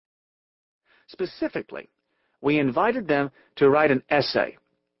Specifically, we invited them to write an essay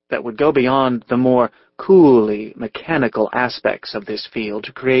that would go beyond the more coolly mechanical aspects of this field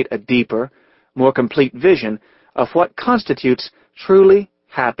to create a deeper, more complete vision of what constitutes truly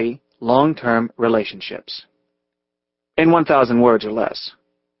happy, long-term relationships. In 1,000 words or less.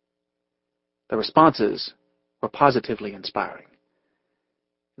 The responses were positively inspiring.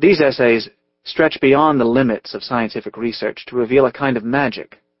 These essays stretch beyond the limits of scientific research to reveal a kind of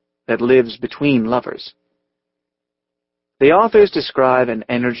magic that lives between lovers. The authors describe an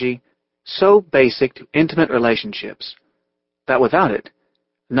energy so basic to intimate relationships that without it,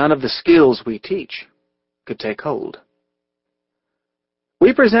 none of the skills we teach could take hold.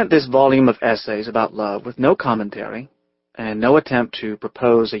 We present this volume of essays about love with no commentary and no attempt to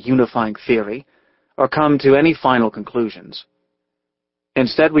propose a unifying theory or come to any final conclusions.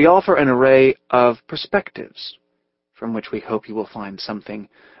 Instead, we offer an array of perspectives from which we hope you will find something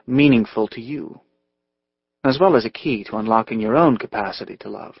meaningful to you, as well as a key to unlocking your own capacity to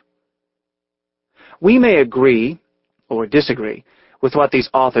love. We may agree or disagree with what these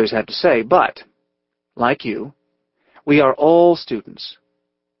authors have to say, but, like you, we are all students,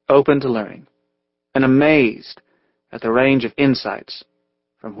 open to learning, and amazed at the range of insights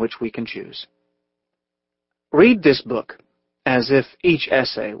from which we can choose. Read this book as if each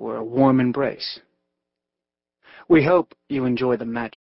essay were a warm embrace. We hope you enjoy the magic.